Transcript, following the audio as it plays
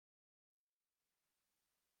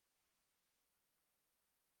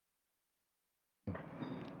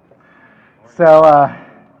So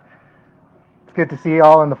it's good to see you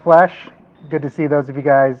all in the flesh. Good to see those of you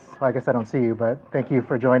guys. Well, I guess I don't see you, but thank you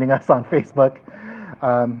for joining us on Facebook.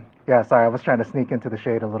 Yeah, sorry, I was trying to sneak into the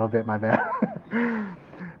shade a little bit, my bad.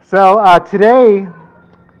 So today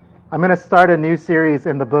I'm going to start a new series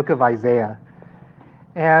in the book of Isaiah.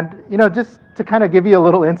 And, just to kind of give you a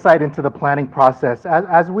little insight into the planning process,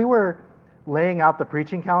 as we were laying out the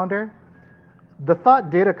preaching calendar, the thought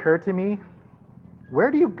did occur to me, where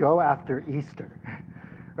do you go after Easter?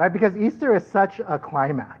 Right? Because Easter is such a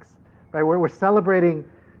climax, right? Where we're celebrating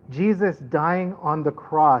Jesus dying on the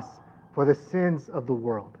cross for the sins of the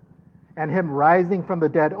world and him rising from the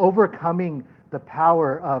dead, overcoming the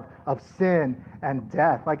power of sin and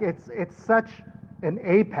death. Like it's such an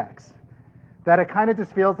apex that it kind of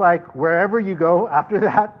just feels like wherever you go after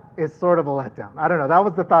that is sort of a letdown. I don't know. That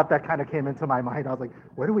was the thought that kind of came into my mind. I was like,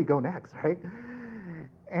 where do we go next, right?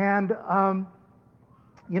 And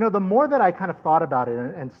the more that I kind of thought about it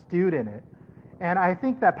and stewed in it, and I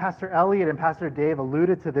think that Pastor Elliot and Pastor Dave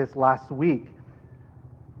alluded to this last week.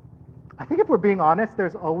 I think if we're being honest,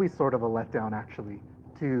 there's always sort of a letdown actually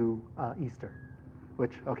to Easter,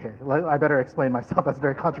 which, okay, I better explain myself. That's a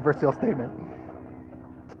very controversial statement.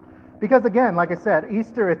 Because again, like I said,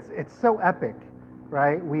 Easter, it's so epic,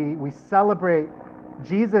 right? We celebrate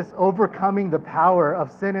Jesus overcoming the power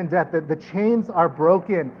of sin and death. The chains are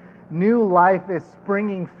broken. New life is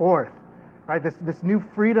springing forth, right? This new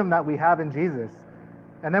freedom that we have in Jesus.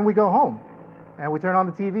 And then we go home and we turn on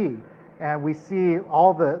the TV and we see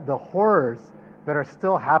all the horrors that are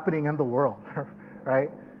still happening in the world, right?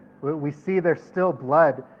 We see there's still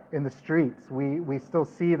blood in the streets. We still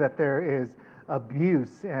see that there is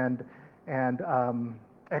abuse and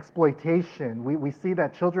exploitation. We see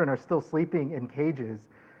that children are still sleeping in cages.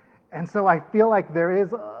 And so I feel like there is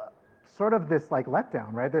sort of this like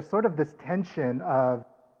letdown, right? There's sort of this tension of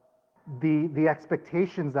the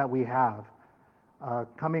expectations that we have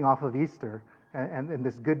coming off of Easter and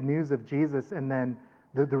this good news of Jesus, and then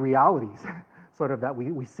the realities sort of that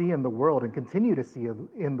we see in the world and continue to see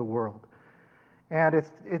in the world. And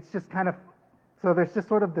it's just kind of, so there's just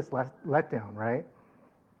sort of this letdown, right?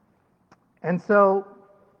 And so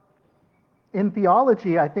in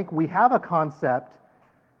theology, I think we have a concept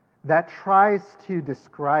that tries to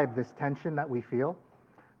describe this tension that we feel,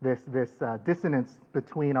 this dissonance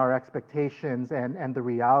between our expectations and the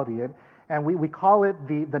reality. And we call it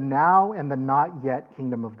the now and the not yet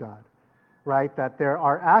kingdom of God, right? That there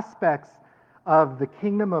are aspects of the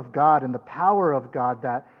kingdom of God and the power of God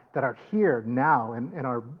that are here now and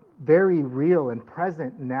are very real and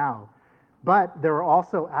present now. But there are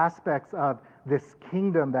also aspects of this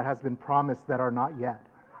kingdom that has been promised that are not yet,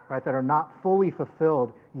 right? That are not fully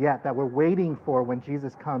fulfilled yet, that we're waiting for when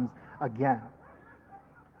Jesus comes again.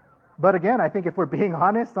 But again, I think if we're being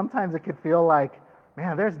honest, sometimes it could feel like,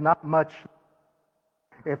 man, there's not much.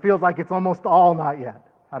 It feels like it's almost all not yet.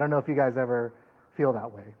 I don't know if you guys ever feel that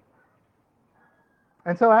way.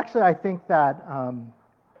 And so actually, I think that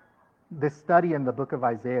this study in the book of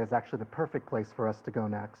Isaiah is actually the perfect place for us to go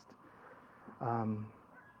next.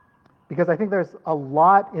 Because I think there's a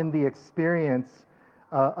lot in the experience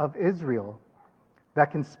of Israel that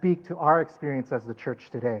can speak to our experience as the church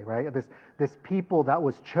today, right? This people that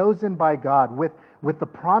was chosen by God with the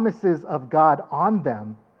promises of God on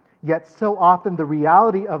them, yet so often the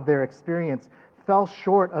reality of their experience fell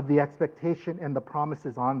short of the expectation and the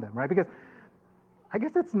promises on them, right? Because I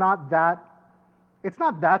guess it's not that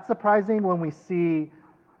surprising when we see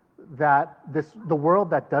that the world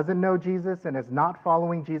that doesn't know Jesus and is not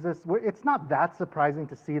following Jesus, it's not that surprising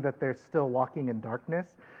to see that they're still walking in darkness.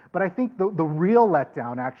 But I think the real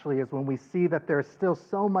letdown actually is when we see that there's still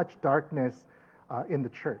so much darkness in the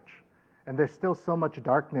church. And there's still so much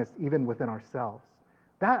darkness even within ourselves.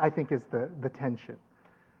 That, I think, is the tension.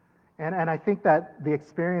 And I think that the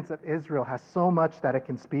experience of Israel has so much that it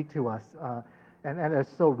can speak to us and is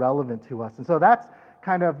so relevant to us. And so that's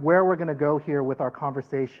kind of where we're going to go here with our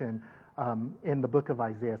conversation in the book of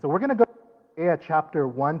Isaiah. So we're going to go to Isaiah chapter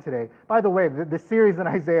 1 today. By the way, the series in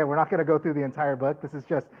Isaiah, we're not going to go through the entire book. This is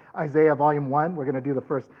just Isaiah volume 1. We're going to do the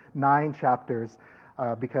first 9 chapters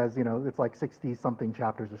because, it's like 60-something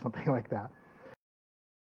chapters or something like that.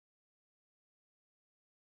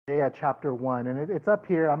 Isaiah chapter 1, and it's up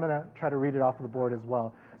here. I'm going to try to read it off of the board as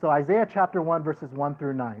well. So Isaiah chapter 1, verses 1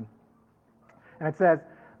 through 9. And it says,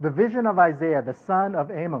 "The vision of Isaiah, the son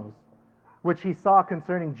of Amos, which he saw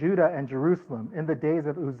concerning Judah and Jerusalem in the days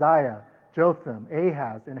of Uzziah, Jotham,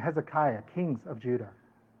 Ahaz, and Hezekiah, kings of Judah.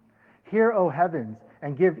 Hear, O heavens,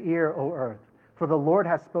 and give ear, O earth, for the Lord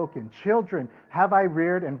has spoken. Children have I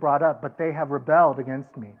reared and brought up, but they have rebelled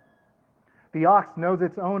against me. The ox knows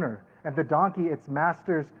its owner, and the donkey its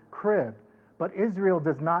master's crib. But Israel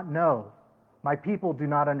does not know. My people do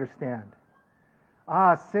not understand.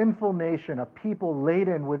 Ah, sinful nation, a people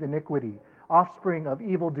laden with iniquity, offspring of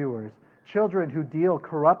evildoers, children who deal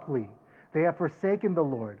corruptly. They have forsaken the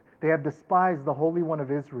Lord. They have despised the Holy One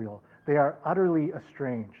of Israel. They are utterly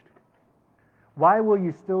estranged. Why will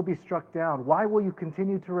you still be struck down? Why will you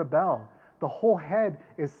continue to rebel? The whole head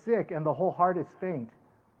is sick and the whole heart is faint.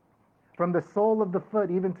 From the sole of the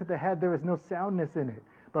foot even to the head there is no soundness in it,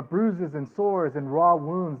 but bruises and sores and raw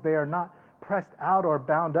wounds. They are not pressed out or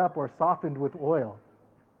bound up or softened with oil.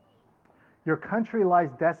 Your country lies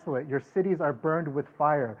desolate. Your cities are burned with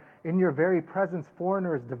fire. In your very presence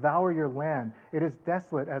foreigners devour your land. It is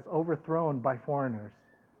desolate as overthrown by foreigners.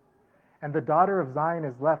 And the daughter of Zion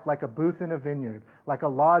is left like a booth in a vineyard, like a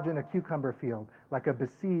lodge in a cucumber field, like a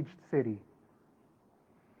besieged city.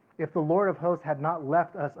 If the Lord of hosts had not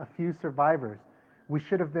left us a few survivors, we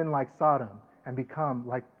should have been like Sodom and become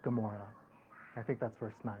like Gomorrah. I think that's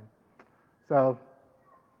verse 9. So,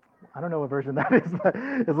 I don't know what version that is, but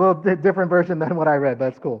it's a little different version than what I read.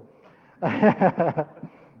 That's cool.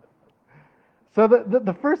 So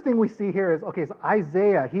the first thing we see here is, okay, so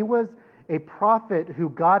Isaiah, he was a prophet who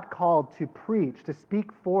God called to preach, to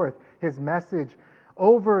speak forth his message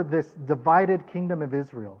over this divided kingdom of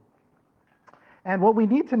Israel. And what we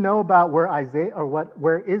need to know about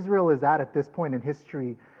where Israel is at this point in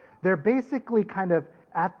history, they're basically kind of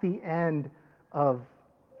at the end of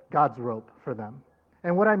God's rope for them.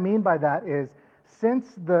 And what I mean by that is, since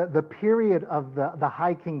the period of the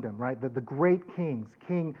high kingdom, right, the great kings,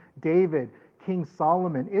 King David, King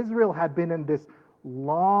Solomon, Israel had been in this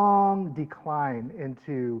long decline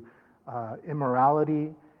into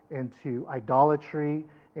immorality, into idolatry,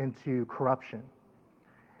 into corruption.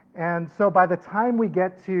 And so by the time we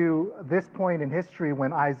get to this point in history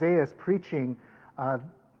when Isaiah is preaching,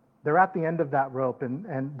 they're at the end of that rope,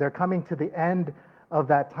 and they're coming to the end of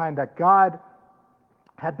that time that God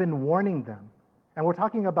had been warning them. And we're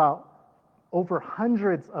talking about over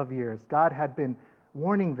hundreds of years. God had been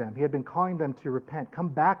warning them. He had been calling them to repent. Come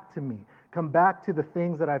back to me. Come back to the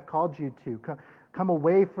things that I've called you to. Come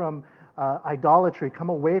away from idolatry. Come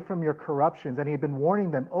away from your corruptions. And he had been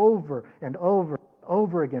warning them over and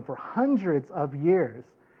over again for hundreds of years.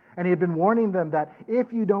 And he had been warning them that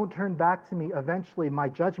if you don't turn back to me, eventually my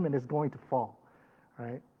judgment is going to fall.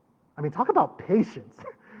 Right? I mean, talk about patience.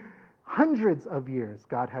 Hundreds of years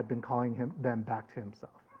God had been calling them back to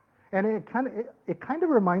himself. And it kind of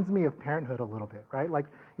reminds me of parenthood a little bit, right? Like,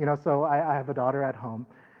 so I have a daughter at home,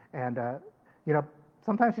 and,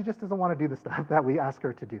 sometimes she just doesn't want to do the stuff that we ask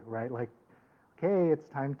her to do, right? Like, okay, it's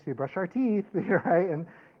time to brush our teeth, right? And,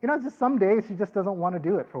 just some days she just doesn't want to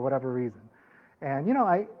do it for whatever reason. And,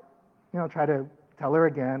 I try to tell her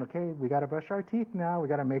again, okay, we got to brush our teeth now. We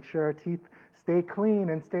got to make sure our teeth stay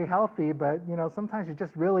clean and stay healthy. But, sometimes she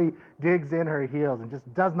just really digs in her heels and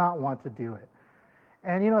just does not want to do it.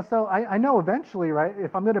 And, so I know eventually, right,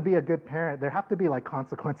 if I'm going to be a good parent, there have to be like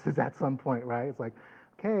consequences at some point, right? It's like,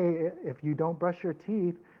 okay, if you don't brush your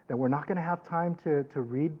teeth, then we're not going to have time to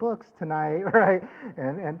read books tonight, right?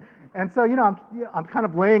 And so, I'm kind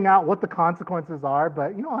of laying out what the consequences are,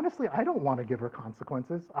 but, honestly, I don't want to give her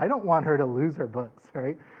consequences. I don't want her to lose her books,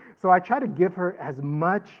 right? So I try to give her as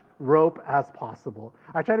much rope as possible.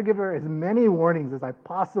 I try to give her as many warnings as I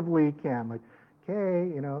possibly can. Like,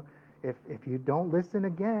 okay, if you don't listen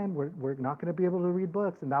again, we're not going to be able to read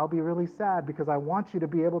books, and that'll be really sad because I want you to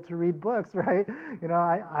be able to read books, right?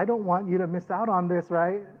 I don't want you to miss out on this,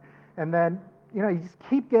 right? And then, you just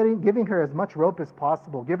keep giving her as much rope as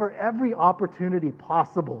possible. Give her every opportunity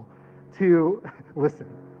possible to listen.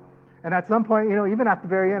 And at some point, even at the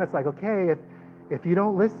very end, it's like, okay, if you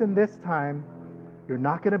don't listen this time, you're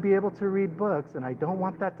not going to be able to read books, and I don't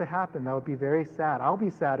want that to happen. That would be very sad. I'll be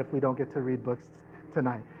sad if we don't get to read books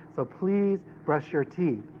tonight. So please brush your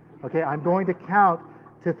teeth. Okay, I'm going to count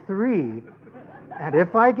to 3. And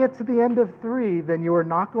if I get to the end of 3, then you are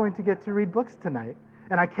not going to get to read books tonight.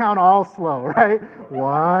 And I count all slow, right?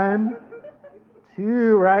 1,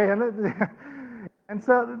 2, right? And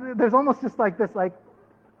so there's almost just like this, like,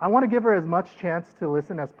 I want to give her as much chance to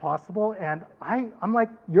listen as possible. And I'm like,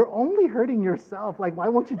 you're only hurting yourself. Like, why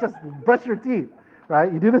won't you just brush your teeth,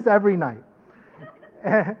 right? You do this every night.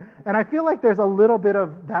 And I feel like there's a little bit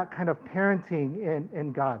of that kind of parenting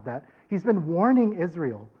in God, that he's been warning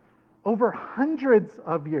Israel over hundreds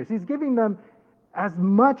of years. He's giving them as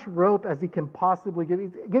much rope as he can possibly give.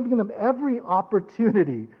 He's giving them every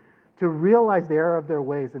opportunity to realize the error of their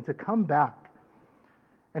ways and to come back.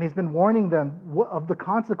 And he's been warning them of the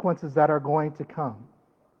consequences that are going to come.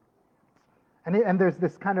 And there's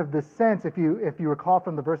this kind of this sense, if you recall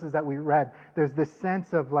from the verses that we read, there's this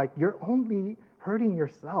sense of like, you're only hurting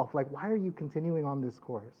yourself. Like, why are you continuing on this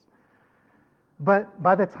course? But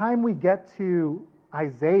by the time we get to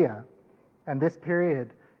Isaiah and this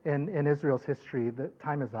period in Israel's history, the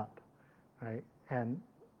time is up, right? And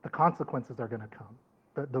the consequences are going to come.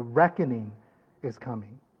 The reckoning is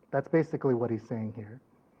coming. That's basically what he's saying here.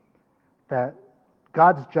 That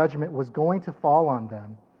God's judgment was going to fall on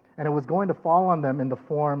them, and it was going to fall on them in the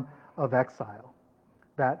form of exile.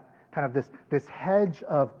 That kind of this hedge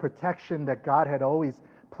of protection that God had always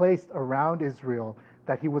placed around Israel,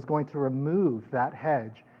 that he was going to remove that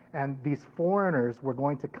hedge, and these foreigners were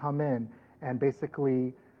going to come in and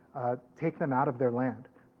basically take them out of their land,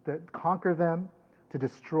 to conquer them, to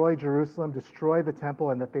destroy Jerusalem, destroy the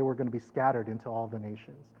temple, and that they were going to be scattered into all the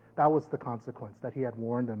nations. That was the consequence that he had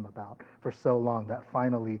warned them about for so long, that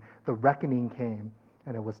finally the reckoning came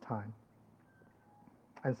and it was time.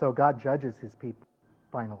 And so God judges his people,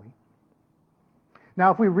 finally.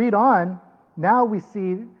 Now, if we read on, now we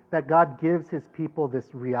see that God gives his people this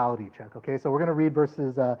reality check, okay? So we're going to read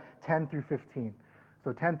verses 10 through 15.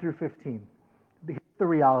 So 10 through 15. Here's the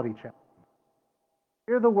reality check.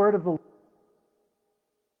 Hear the word of the Lord.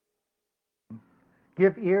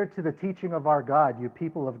 Give ear to the teaching of our God, you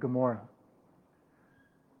people of Gomorrah.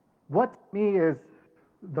 What to me is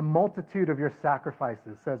the multitude of your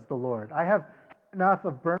sacrifices, says the Lord. I have enough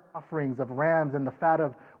of burnt offerings of rams and the fat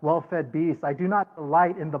of well-fed beasts. I do not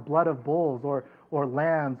delight in the blood of bulls or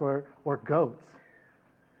lambs or goats.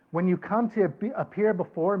 When you come to appear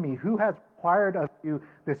before me, who has required of you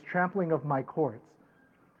this trampling of my courts?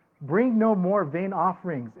 Bring no more vain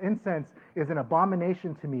offerings. Incense is an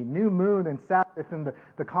abomination to me. New moon and Sabbath and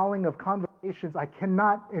the calling of convocations. I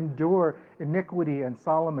cannot endure iniquity and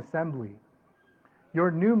solemn assembly.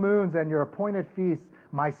 Your new moons and your appointed feasts,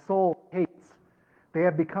 my soul hates. They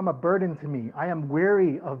have become a burden to me. I am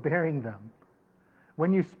weary of bearing them.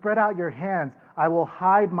 When you spread out your hands, I will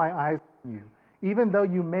hide my eyes from you. Even though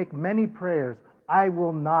you make many prayers, I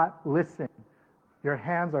will not listen. Your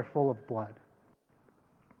hands are full of blood.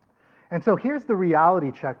 And so here's the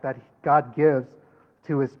reality check that God gives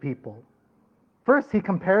to his people. First, he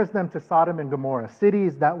compares them to Sodom and Gomorrah,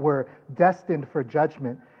 cities that were destined for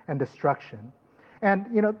judgment and destruction. And,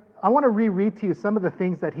 I want to reread to you some of the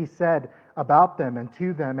things that he said about them and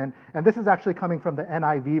to them. And this is actually coming from the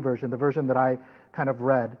NIV version, the version that I kind of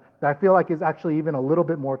read, that I feel like is actually even a little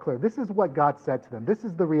bit more clear. This is what God said to them. This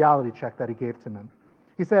is the reality check that he gave to them.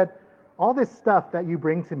 He said, all this stuff that you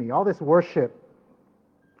bring to me, all this worship,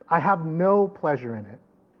 I have no pleasure in it.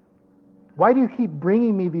 Why do you keep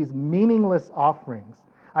bringing me these meaningless offerings?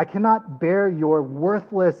 I cannot bear your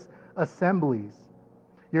worthless assemblies.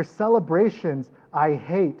 Your celebrations I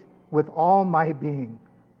hate with all my being.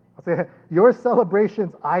 I'll say, your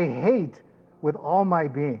celebrations I hate with all my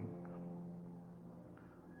being.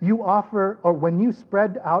 You offer, or when you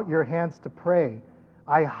spread out your hands to pray,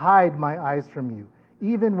 I hide my eyes from you.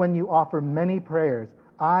 Even when you offer many prayers,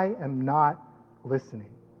 I am not listening.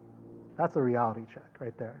 That's a reality check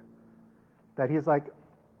right there. That he's like,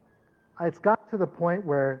 it's got to the point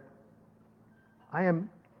where I am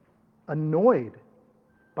annoyed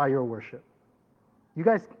by your worship. You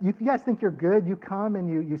guys think you're good, you come and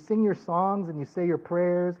you sing your songs and you say your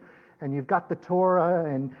prayers and you've got the Torah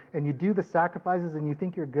and you do the sacrifices and you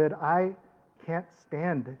think you're good. I can't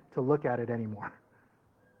stand to look at it anymore.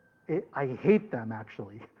 I hate them,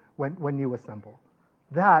 actually, when you assemble.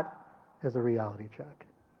 That is a reality check.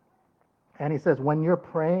 And he says, when you're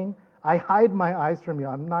praying, I hide my eyes from you.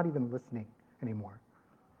 I'm not even listening anymore.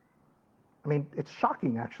 I mean, it's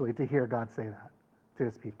shocking, actually, to hear God say that to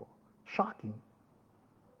his people. Shocking.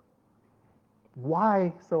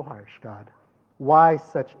 Why so harsh, God? Why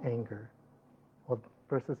such anger? Well,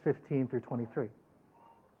 verses 15 through 23.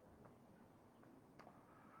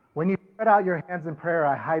 When you spread out your hands in prayer,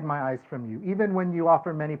 I hide my eyes from you. Even when you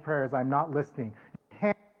offer many prayers, I'm not listening. Your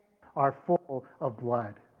hands are full of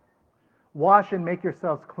blood. Wash and make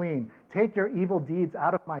yourselves clean. Take your evil deeds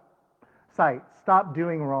out of my sight. Stop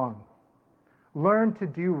doing wrong. Learn to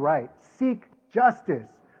do right. Seek justice.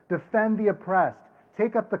 Defend the oppressed.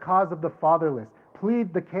 Take up the cause of the fatherless.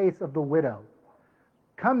 Plead the case of the widow.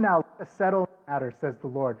 Come now, let us settle the matter, says the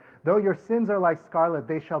Lord. Though your sins are like scarlet,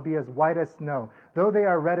 they shall be as white as snow. Though they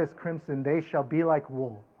are red as crimson, they shall be like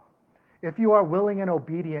wool. If you are willing and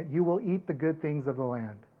obedient, you will eat the good things of the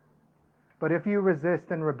land. But if you resist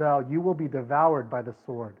and rebel, you will be devoured by the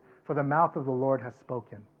sword, for the mouth of the Lord has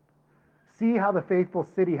spoken. See how the faithful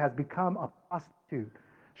city has become a prostitute.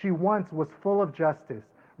 She once was full of justice.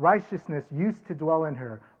 Righteousness used to dwell in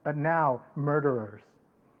her, but now murderers.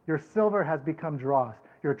 Your silver has become dross.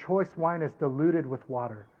 Your choice wine is diluted with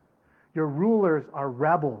water. Your rulers are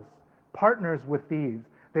rebels, partners with thieves.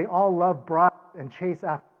 They all love bribes and chase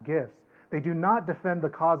after gifts. They do not defend the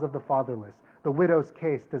cause of the fatherless. The widow's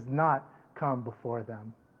case does not come before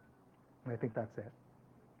them. And I think that's it,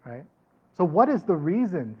 right? So what is the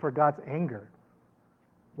reason for God's anger?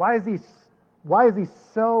 Why is he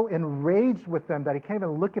so enraged with them that he can't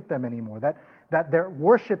even look at them anymore? That their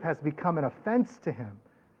worship has become an offense to him.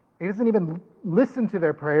 He doesn't even listen to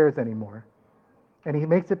their prayers anymore. And he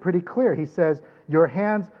makes it pretty clear. He says, your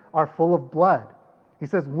hands are full of blood. He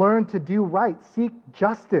says, learn to do right, seek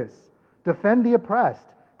justice, defend the oppressed,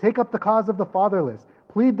 take up the cause of the fatherless,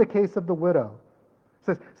 plead the case of the widow. He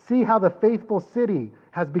says, see how the faithful city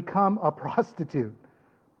has become a prostitute.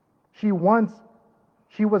 She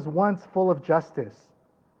was once full of justice.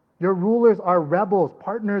 Your rulers are rebels,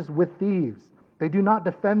 partners with thieves. They do not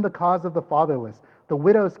defend the cause of the fatherless. The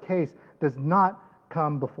widow's case does not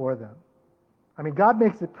come before them. I mean, God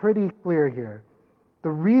makes it pretty clear here. The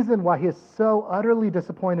reason why he is so utterly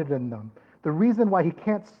disappointed in them, the reason why he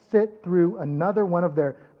can't sit through another one of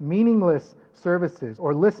their meaningless services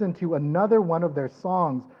or listen to another one of their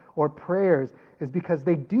songs or prayers is because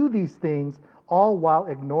they do these things all while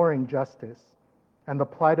ignoring justice and the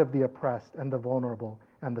plight of the oppressed and the vulnerable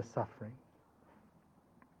and the suffering.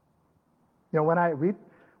 You know, when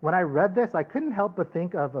I read this, I couldn't help but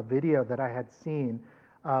think of a video that I had seen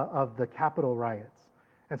of the Capitol riots.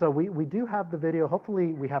 And so we do have the video.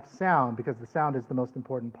 Hopefully we have sound, because the sound is the most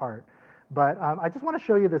important part. But I just want to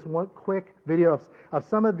show you this one quick video of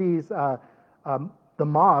some of these, the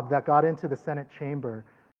mob that got into the Senate chamber.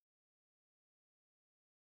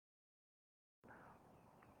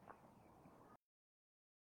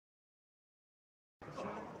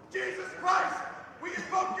 Jesus Christ, we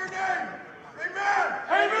invoke your name. Amen.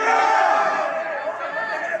 Amen.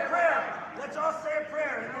 Let's all say a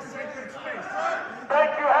prayer in this sacred space.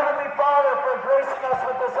 Thank you, Heavenly Father, for gracing us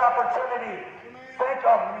with this opportunity. Thank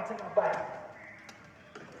you. Let me take it back.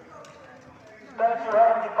 Thank you,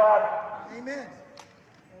 Heavenly Father. Amen.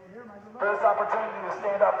 For this opportunity to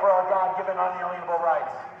stand up for our God-given unalienable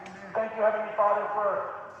rights. Thank you, Heavenly Father,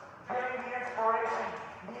 for giving the inspiration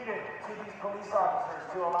needed to these police officers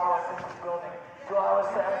to allow us in this building, to allow us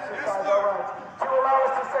to exercise our rights, to allow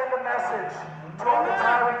us to send a message to all the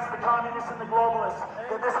tyrants, the communists, and the globalists,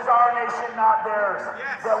 that this is our nation, not theirs,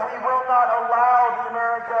 that we will not allow the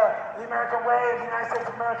American way of the United States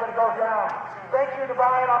of America to go down. Thank you,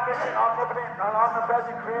 divine, omniscient, omnipotent, and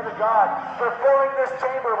omnipresent Creator God, for filling this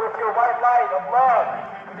chamber with your white light of love,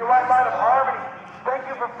 with your white light of harmony. Thank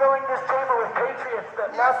you for filling this chamber with patriots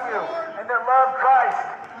that love you and that love Christ.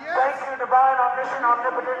 Thank you, divine, omniscient,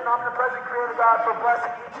 omnipotent, and omnipresent Creator God, for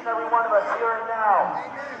blessing each and every one of us here and now.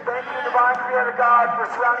 Thank you, divine Creator God, for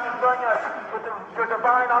surrounding and filling us with your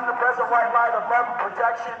divine, omnipresent white light of love and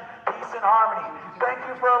protection, peace and harmony. Thank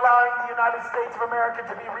you for allowing the United States of America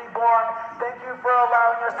to be reborn. Thank you for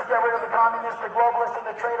allowing us to get rid of the communists, the globalists, and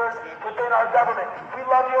the traitors within our government. We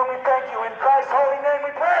love you and we thank you. In Christ's holy name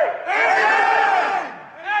we pray. Amen.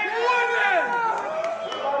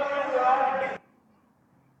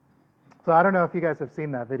 So I don't know if you guys have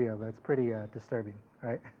seen that video, but it's pretty disturbing,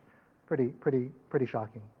 right? Pretty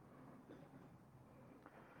shocking.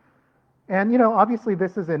 And, you know, obviously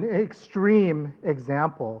this is an extreme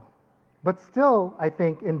example, but still, I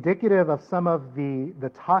think, indicative of some of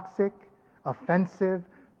the toxic, offensive,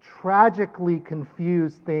 tragically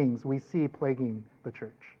confused things we see plaguing the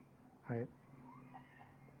church, right?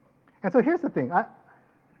 And so here's the thing.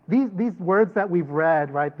 These words that we've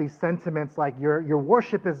read, right, these sentiments like your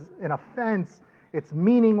worship is an offense, it's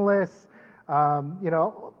meaningless, you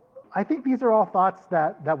know, I think these are all thoughts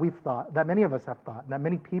that we've thought, that many of us have thought, that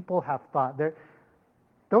many people have thought.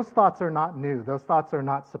 Those thoughts are not new. Those thoughts are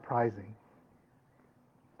not surprising.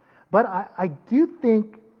 But I do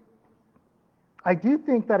think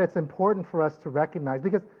that it's important for us to recognize,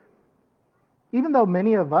 because even though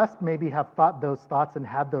many of us maybe have thought those thoughts and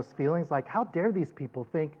had those feelings, like how dare these people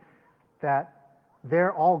think that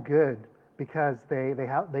they're all good because they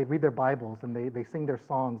read their Bibles and they sing their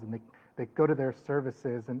songs and they go to their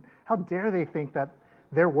services, and how dare they think that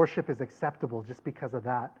their worship is acceptable just because of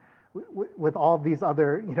that, with all these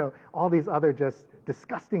other, you know, all these other just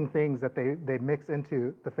disgusting things that they mix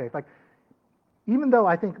into the faith. Like, even though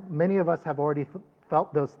I think many of us have already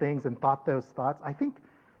felt those things and thought those thoughts, I think,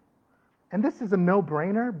 and this is a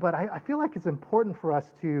no-brainer, but I feel like it's important for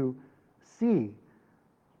us to see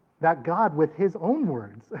that God, with his own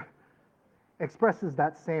words, expresses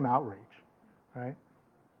that same outrage, right?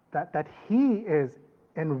 That he is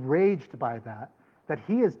enraged by that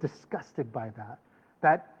he is disgusted by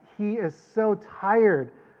that he is so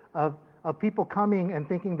tired of people coming and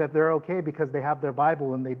thinking that they're okay because they have their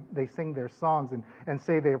Bible and they sing their songs and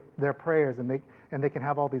say their prayers and they can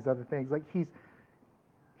have all these other things. Like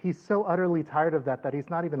he's so utterly tired of that he's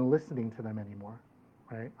not even listening to them anymore.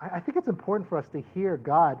 Right? I think it's important for us to hear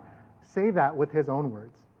God say that with his own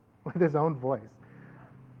words, with his own voice.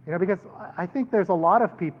 Because I think there's a lot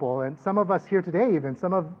of people, and some of us here today, even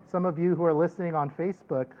some of you who are listening on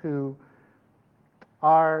Facebook, who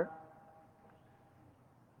are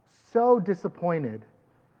so disappointed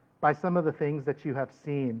by some of the things that you have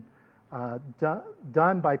seen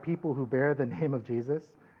done by people who bear the name of Jesus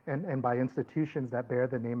and by institutions that bear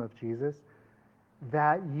the name of Jesus,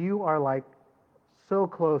 that you are like so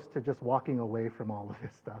close to just walking away from all of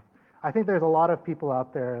this stuff. I think there's a lot of people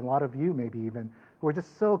out there, and a lot of you maybe even, who are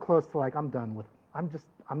just so close to like, I'm done with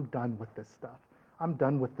this stuff. I'm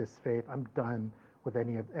done with this faith. I'm done with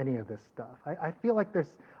any of this stuff. I feel like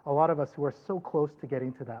there's a lot of us who are so close to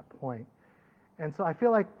getting to that point. And so I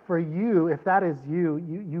feel like for you, if that is you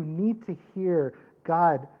need to hear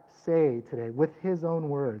God say today with his own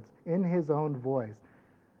words, in his own voice,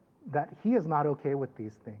 that he is not okay with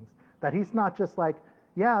these things. That he's not just like,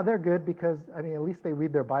 yeah, they're good because, at least they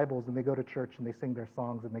read their Bibles and they go to church and they sing their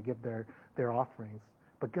songs and they give their offerings.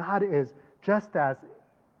 But God is just as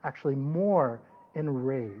actually more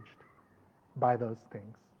enraged by those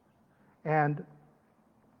things. And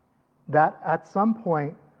that at some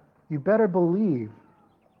point, you better believe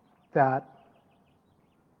that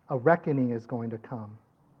a reckoning is going to come,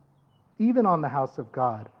 even on the house of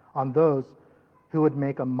God, on those who would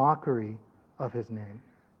make a mockery of his name.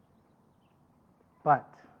 But,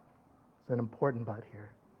 it's an important but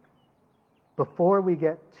here. Before we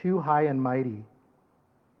get too high and mighty,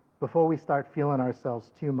 before we start feeling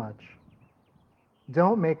ourselves too much,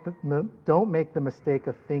 don't make the mistake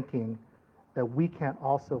of thinking that we can't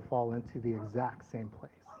also fall into the exact same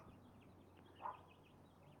place.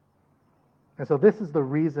 And so this is the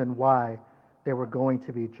reason why they were going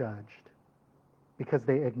to be judged, because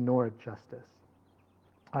they ignored justice.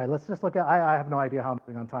 All right, let's just look at, I have no idea how I'm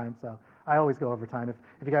doing on time, so I always go over time. If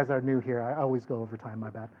you guys are new here, I always go over time,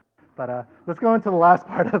 my bad. But let's go into the last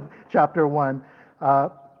part of chapter 1.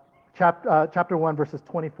 Chapter 1, verses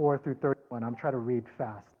 24 through 31. I'm trying to read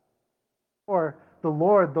fast.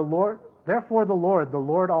 Therefore the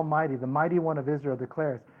Lord Almighty, the Mighty One of Israel,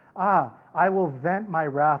 declares, I will vent my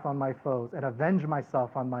wrath on my foes and avenge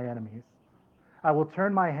myself on my enemies. I will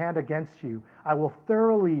turn my hand against you. I will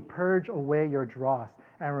thoroughly purge away your dross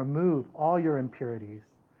and remove all your impurities.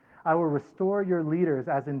 I will restore your leaders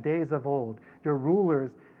as in days of old, your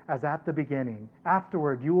rulers as at the beginning.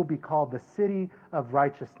 Afterward, you will be called the city of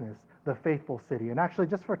righteousness, the faithful city. And actually,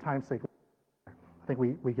 just for time's sake, I think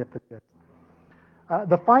we get the gist.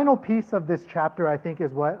 The final piece of this chapter, I think,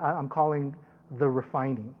 is what I'm calling the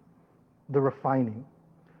refining. The refining.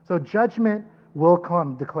 So judgment will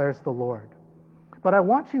come, declares the Lord. But I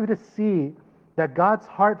want you to see that God's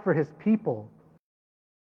heart for his people,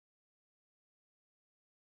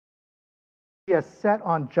 he has set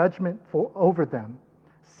on judgment over them.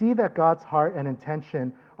 See that God's heart and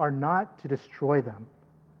intention are not to destroy them,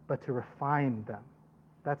 but to refine them.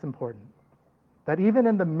 That's important. That even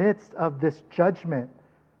in the midst of this judgment,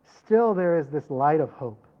 still there is this light of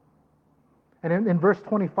hope. And in verse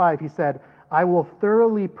 25, he said, I will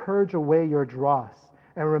thoroughly purge away your dross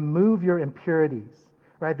and remove your impurities.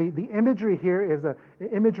 Right? The imagery here is an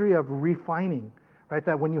imagery of refining. Right?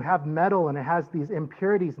 That when you have metal and it has these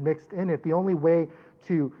impurities mixed in it, the only way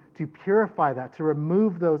to purify that, to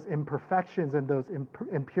remove those imperfections and those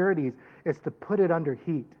impurities, is to put it under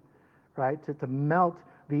heat. Right? To melt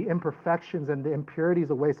the imperfections and the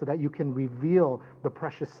impurities away so that you can reveal the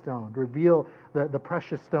precious stone, reveal the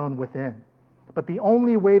precious stone within. But the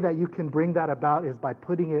only way that you can bring that about is by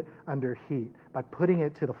putting it under heat, by putting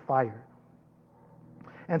it to the fire.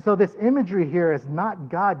 And so this imagery here is not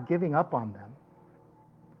God giving up on them,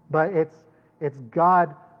 but it's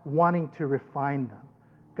God wanting to refine them,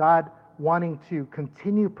 God wanting to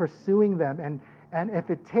continue pursuing them, and if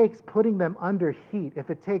it takes putting them under heat, if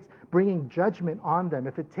it takes bringing judgment on them,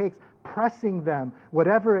 if it takes pressing them,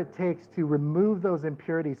 whatever it takes to remove those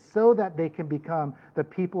impurities so that they can become the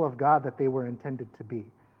people of God that they were intended to be.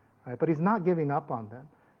 Right? But he's not giving up on them.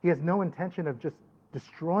 He has no intention of just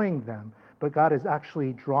destroying them, but God is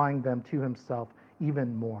actually drawing them to himself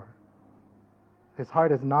even more. His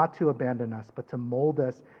heart is not to abandon us, but to mold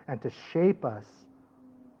us and to shape us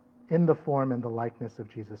in the form and the likeness of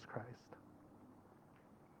Jesus Christ.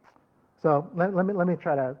 So let me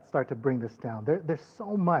try to start to bring this down. There's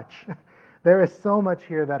so much. There is so much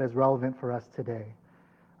here that is relevant for us today.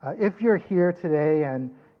 If you're here today and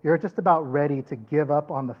you're just about ready to give up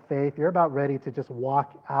on the faith, you're about ready to just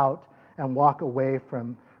walk out and walk away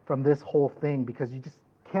from this whole thing because you just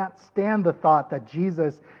can't stand the thought that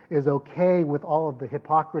Jesus is okay with all of the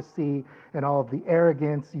hypocrisy and all of the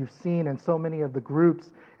arrogance you've seen in so many of the groups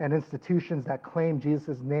and institutions that claim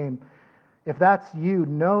Jesus' name. If that's you,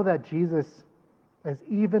 know that Jesus is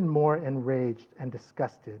even more enraged and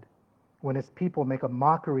disgusted when his people make a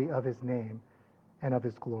mockery of his name and of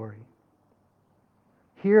his glory.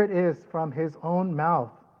 Here it is from his own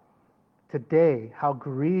mouth today how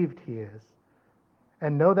grieved he is.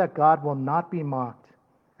 And know that God will not be mocked,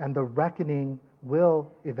 and the reckoning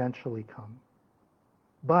will eventually come.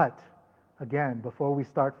 But, again, before we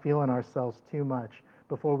start feeling ourselves too much,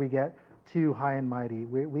 before we get too high and mighty,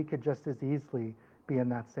 we could just as easily be in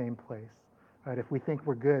that same place. Right? If we think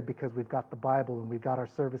we're good because we've got the Bible and we've got our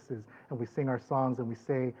services and we sing our songs and we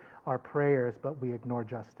say our prayers, but we ignore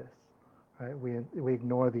justice. Right? We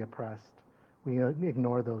ignore the oppressed. We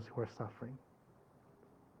ignore those who are suffering.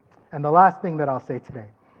 And the last thing that I'll say today,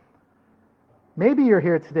 maybe you're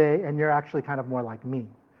here today and you're actually kind of more like me.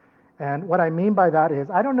 And what I mean by that is,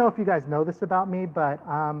 I don't know if you guys know this about me, but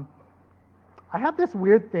I have this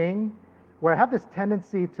weird thing where I have this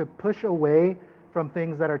tendency to push away from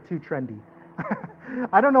things that are too trendy.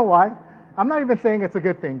 I don't know why. I'm not even saying it's a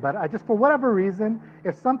good thing, but I just, for whatever reason,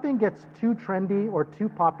 if something gets too trendy or too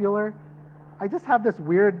popular, I just have this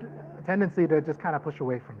weird tendency to just kind of push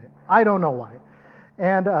away from it. I don't know why.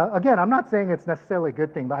 And again, I'm not saying it's necessarily a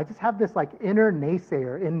good thing, but I just have this like inner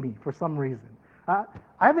naysayer in me for some reason. I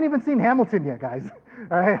haven't even seen Hamilton yet, guys.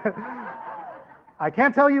 All right? I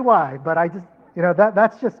can't tell you why, but I just,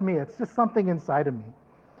 that's just me. It's just something inside of me.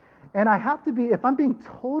 And I have to be, if I'm being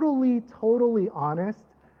totally honest,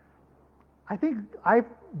 I think I've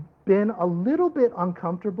been a little bit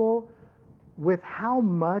uncomfortable with how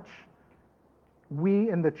much we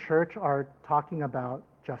in the church are talking about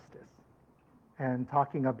justice and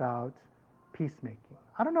talking about peacemaking.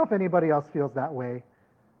 I don't know if anybody else feels that way.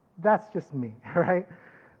 That's just me, right?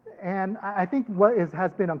 And I think what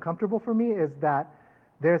has been uncomfortable for me is that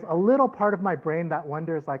there's a little part of my brain that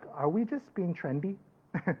wonders, like, are we just being trendy?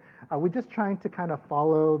 Are we just trying to kind of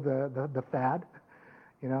follow the fad,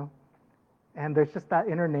 And there's just that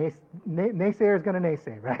inner naysayer is going to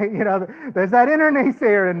naysay, right? There's that inner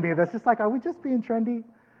naysayer in me that's just like, are we just being trendy?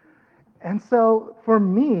 And so for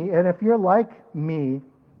me, and if you're like me,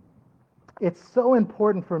 it's so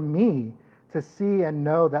important for me to see and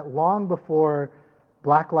know that long before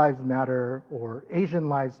Black Lives Matter or Asian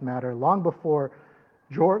Lives Matter, long before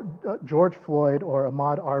George Floyd or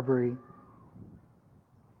Ahmaud Arbery,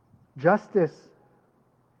 justice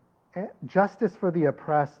for the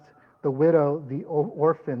oppressed, the widow, the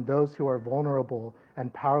orphan, those who are vulnerable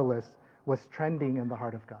and powerless, was trending in the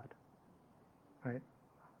heart of God, right?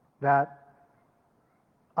 That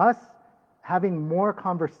us having more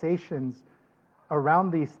conversations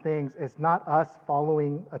around these things is not us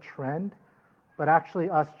following a trend, but actually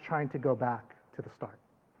us trying to go back to the start.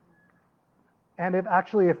 And if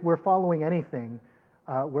we're following anything,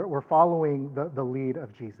 we're following the lead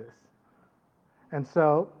of Jesus. And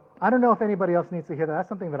so I don't know if anybody else needs to hear that. That's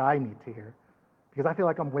something that I need to hear, because I feel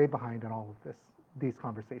like I'm way behind in all of these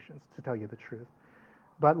conversations, to tell you the truth.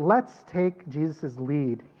 But let's take Jesus'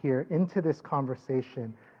 lead here into this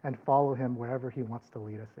conversation and follow him wherever he wants to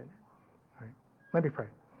lead us in. All right, let me pray.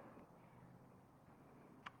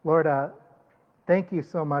 Lord, thank you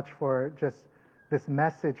so much for just this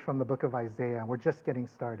message from the book of Isaiah. We're just getting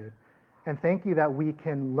started. And thank you that we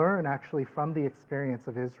can learn actually from the experience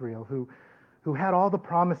of Israel, who had all the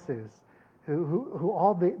promises, who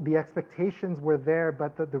all the expectations were there,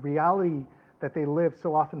 but the reality that they lived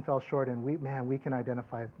so often fell short, and we can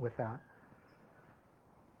identify with that.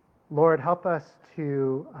 Lord, help us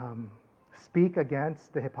to speak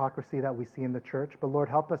against the hypocrisy that we see in the church, but Lord,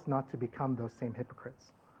 help us not to become those same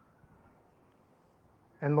hypocrites.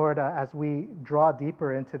 And Lord, as we draw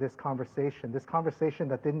deeper into this conversation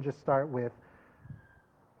that didn't just start with,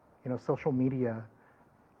 social media,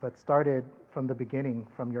 but started from the beginning,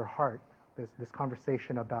 from your heart, this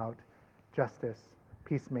conversation about justice,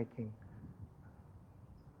 peacemaking,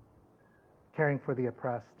 caring for the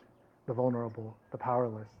oppressed, the vulnerable, the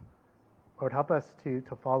powerless. Lord, help us to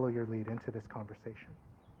follow your lead into this conversation.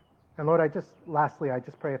 And Lord, lastly, I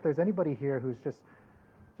just pray if there's anybody here who's just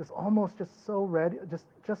almost just so ready,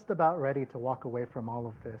 just about ready to walk away from all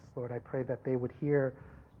of this, Lord, I pray that they would hear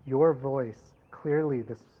your voice clearly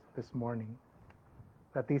this morning,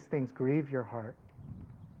 that these things grieve your heart,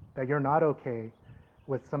 that you're not okay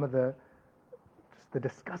with some of the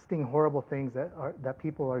disgusting, horrible things that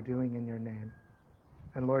people are doing in your name.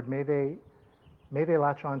 And Lord, may they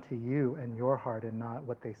latch on to you and your heart and not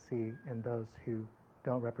what they see in those who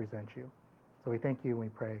don't represent you. So we thank you and we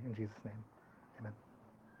pray in Jesus' name. Amen.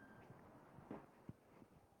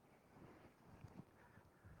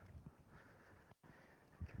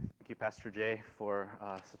 Thank you, Pastor Jay, for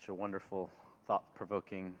such a wonderful,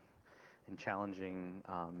 thought-provoking, and challenging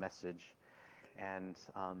message. And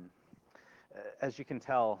as you can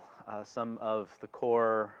tell, some of the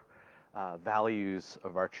core values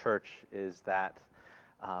of our church is that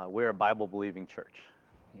we're a Bible-believing church,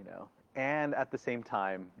 and at the same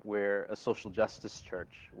time, we're a social justice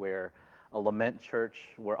church, we're a lament church,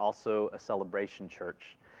 we're also a celebration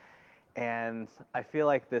church. And I feel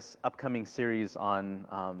like this upcoming series on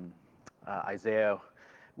Isaiah,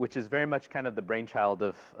 which is very much kind of the brainchild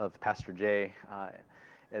of Pastor Jay,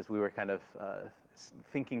 as we were kind of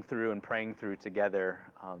thinking through and praying through together,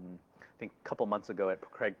 I think a couple months ago at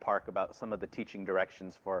Craig Park about some of the teaching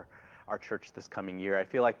directions for our church this coming year. I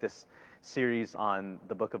feel like this series on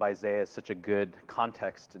the book of Isaiah is such a good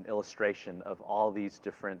context and illustration of all these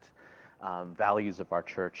different values of our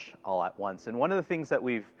church all at once. And one of the things that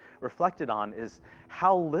we've reflected on is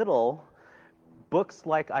how little books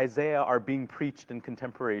like Isaiah are being preached in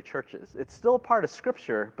contemporary churches. It's still part of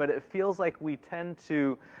Scripture, but it feels like we tend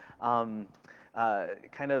to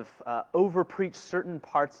over-preach certain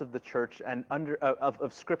parts of the church and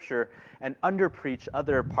of Scripture and under-preach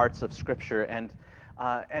other parts of Scripture. And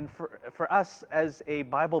for us as a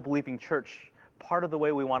Bible-believing church, part of the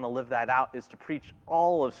way we want to live that out is to preach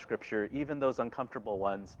all of Scripture, even those uncomfortable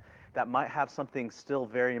ones that might have something still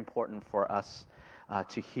very important for us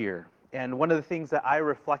to hear. And one of the things that I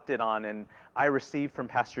reflected on and I received from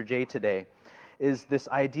Pastor Jay today is this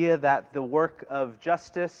idea that the work of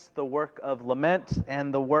justice, the work of lament,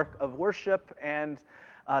 and the work of worship and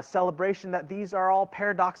celebration, that these are all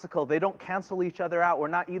paradoxical. They don't cancel each other out. We're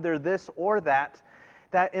not either this or that.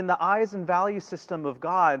 That in the eyes and value system of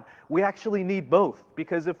God, we actually need both.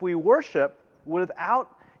 Because if we worship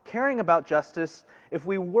without caring about justice, if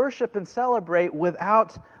we worship and celebrate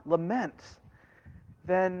without lament,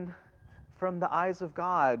 then from the eyes of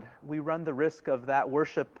God, we run the risk of that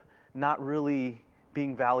worship not really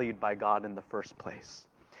being valued by God in the first place.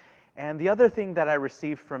 And the other thing that I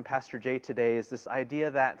received from Pastor Jay today is this idea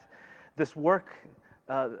that this work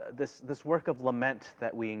of lament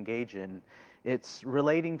that we engage in, it's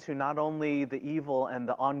relating to not only the evil and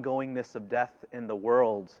the ongoingness of death in the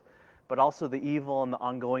world, but also the evil and the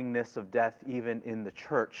ongoingness of death even in the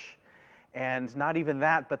church. And not even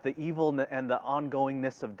that, but the evil and the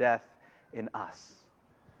ongoingness of death in us.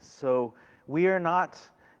 So we are not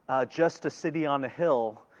just a city on a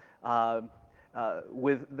hill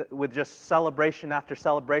with just celebration after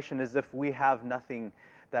celebration as if we have nothing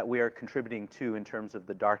that we are contributing to in terms of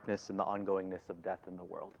the darkness and the ongoingness of death in the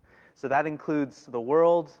world. So that includes the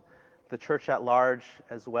world, the church at large,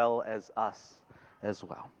 as well as us as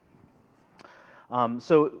well.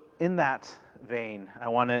 So in that vein, I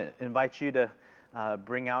want to invite you to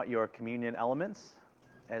bring out your communion elements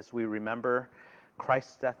as we remember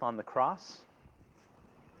Christ's death on the cross.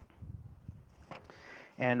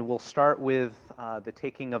 And we'll start with the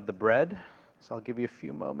taking of the bread. So I'll give you a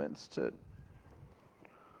few moments to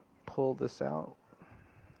pull this out.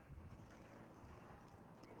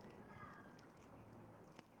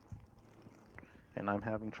 And I'm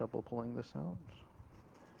having trouble pulling this out.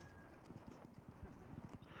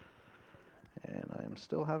 And I'm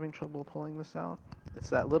still having trouble pulling this out. It's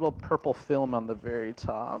that little purple film on the very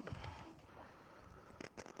top.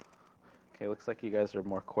 Okay, looks like you guys are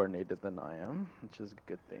more coordinated than I am, which is a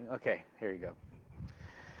good thing. Okay, here you go.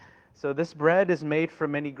 So this bread is made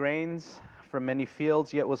from many grains, from many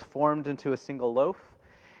fields, yet was formed into a single loaf.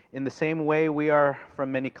 In the same way, we are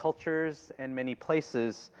from many cultures and many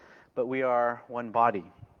places, but we are one body.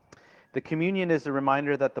 The communion is a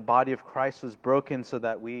reminder that the body of Christ was broken so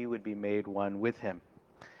that we would be made one with him.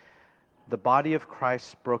 The body of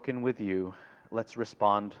Christ broken with you, let's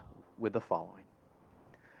respond with the following.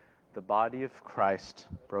 The body of Christ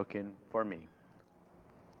broken for me.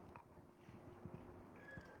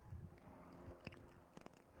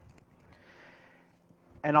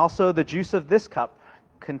 And also the juice of this cup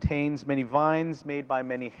contains many vines made by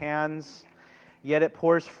many hands, yet it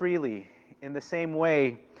pours freely. In the same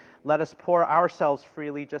way, let us pour ourselves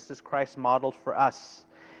freely just as Christ modeled for us.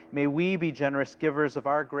 May we be generous givers of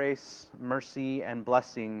our grace, mercy, and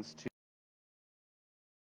blessings to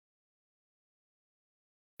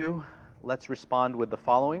you. Let's respond with the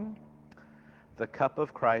following. The cup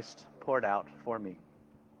of Christ poured out for me.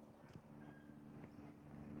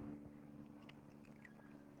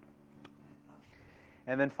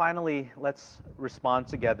 And then finally, let's respond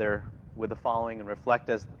together with the following and reflect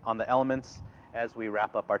on the elements as we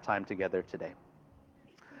wrap up our time together today.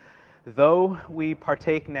 Though we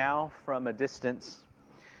partake now from a distance,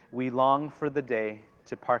 we long for the day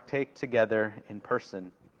to partake together in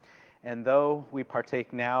person. And though we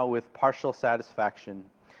partake now with partial satisfaction,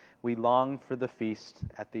 we long for the feast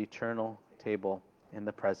at the eternal table in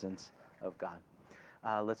the presence of God.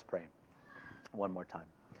 Let's pray one more time.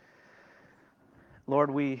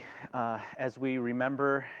 Lord, as we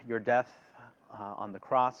remember your death on the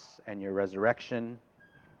cross and your resurrection,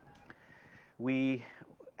 we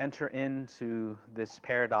enter into this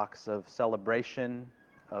paradox of celebration,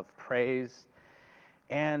 of praise,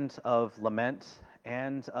 and of lament,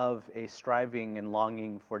 and of a striving and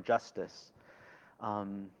longing for justice.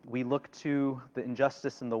 We look to the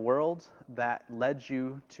injustice in the world that led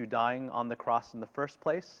you to dying on the cross in the first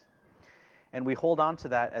place, and we hold on to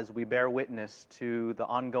that as we bear witness to the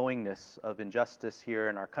ongoingness of injustice here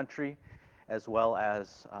in our country, as well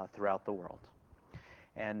as throughout the world.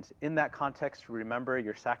 And in that context, we remember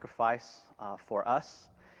your sacrifice for us.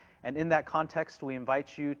 And in that context, we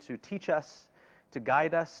invite you to teach us, to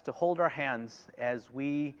guide us, to hold our hands as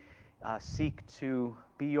we seek to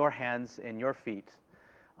be your hands and your feet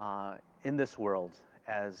in this world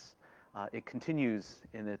as it continues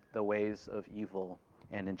in the ways of evil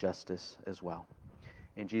and injustice as well.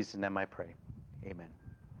 In Jesus' name I pray. Amen.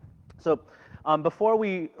 So before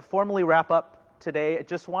we formally wrap up today, I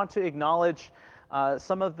just want to acknowledge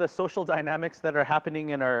some of the social dynamics that are happening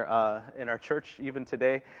in our church even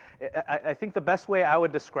today. I think the best way I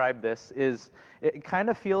would describe this is it kind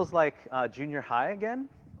of feels like junior high again,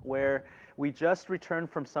 where we just returned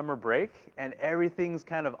from summer break and everything's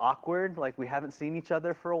kind of awkward, like we haven't seen each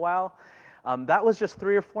other for a while. That was just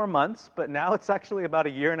 3 or 4 months, but now it's actually about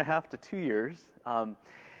 1.5 to 2 years.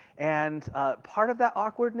 And part of that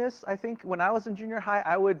awkwardness, I think, when I was in junior high,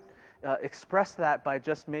 I would express that by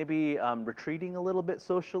just maybe retreating a little bit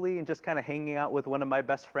socially and just kind of hanging out with one of my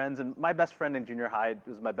best friends. And my best friend in junior high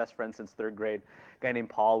was my best friend since 3rd grade, a guy named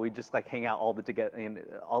Paul. We just like hang out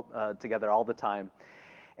together all the time.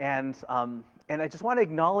 And I just want to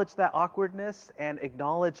acknowledge that awkwardness and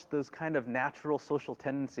acknowledge those kind of natural social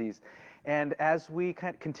tendencies. And as we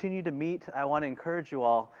continue to meet, I want to encourage you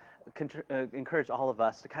all, encourage all of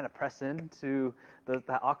us to kind of press into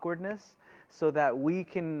that awkwardness so that we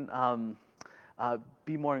can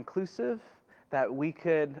be more inclusive, that we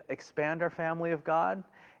could expand our family of God,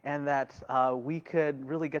 and that we could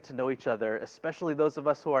really get to know each other, especially those of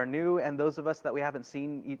us who are new and those of us that we haven't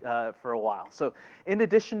seen for a while. So in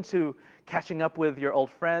addition to catching up with your old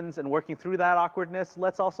friends and working through that awkwardness,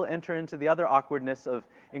 let's also enter into the other awkwardness of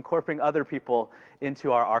incorporating other people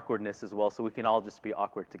into our awkwardness as well, so we can all just be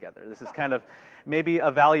awkward together. This is kind of maybe a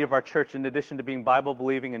value of our church. In addition to being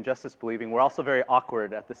Bible-believing and justice-believing, we're also very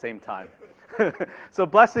awkward at the same time. So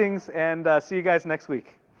blessings, and see you guys next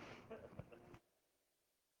week.